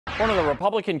One of the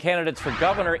Republican candidates for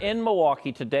governor in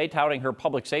Milwaukee today touting her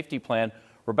public safety plan.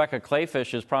 Rebecca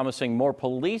Kleefisch is promising more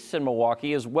police in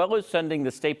Milwaukee, as well as sending the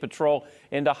state patrol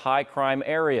into high crime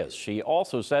areas. She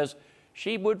also says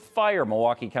she would fire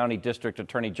Milwaukee County District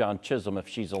Attorney John Chisholm if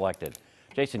she's elected.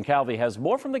 Jason Calvi has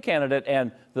more from the candidate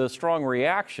and the strong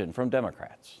reaction from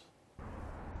Democrats.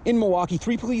 In Milwaukee,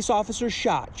 3 police officers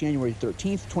shot January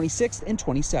 13th, 26th, and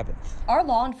 27th. Our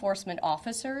law enforcement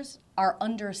officers are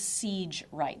under siege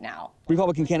right now.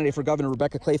 Republican candidate for governor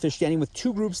Rebecca Kleefisch standing with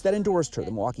 2 groups that endorsed her, the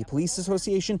Milwaukee Police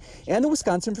Association and the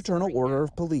Wisconsin Fraternal Order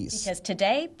of Police. Because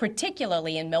today,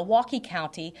 particularly in Milwaukee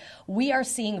County, we are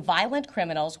seeing violent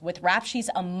criminals with rap sheets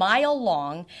a mile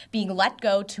long being let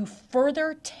go to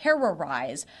further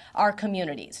terrorize our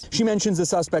communities. She mentions the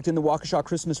suspect in the Waukesha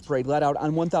Christmas parade let out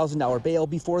on $1,000 bail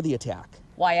before the attack.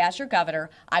 Why, as your governor,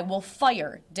 I will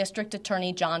fire District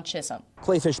Attorney John Chisholm.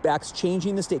 Kleefisch backs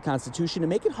changing the state constitution to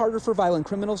make it harder for violent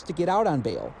criminals to get out on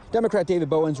bail. Democrat David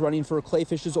Bowen's running for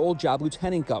Kleefisch's old job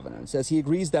lieutenant governor and says he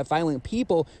agrees that violent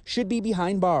people should be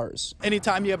behind bars.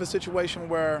 Anytime you have a situation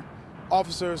where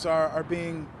officers are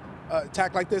being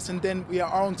attacked like this, and then we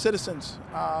are our own citizens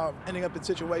ending up in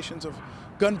situations of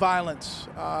gun violence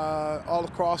all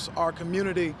across our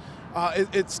community,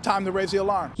 it's time to raise the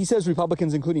alarm. He says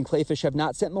Republicans, including Kleefisch, have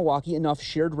not sent Milwaukee enough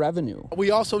shared revenue.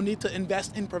 We also need to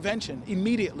invest in prevention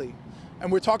immediately.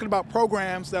 And we're talking about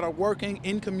programs that are working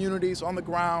in communities on the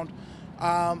ground,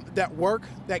 that work,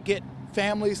 that get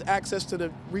families access to the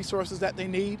resources that they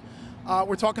need.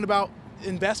 We're talking about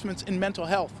investments in mental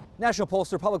health. National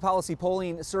pollster Public Policy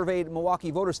Polling surveyed Milwaukee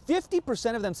voters.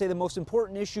 50% of them say the most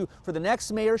important issue for the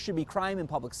next mayor should be crime and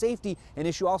public safety, an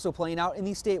issue also playing out in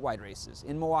these statewide races.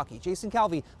 In Milwaukee, Jason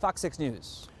Calvi, FOX 6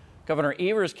 News. Governor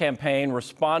Evers' campaign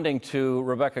responding to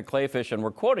Rebecca Kleefisch, and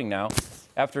we're quoting now,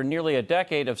 after nearly a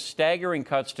decade of staggering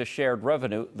cuts to shared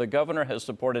revenue, the governor has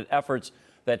supported efforts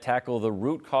that tackle the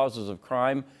root causes of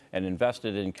crime and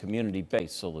invested in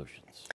community-based solutions.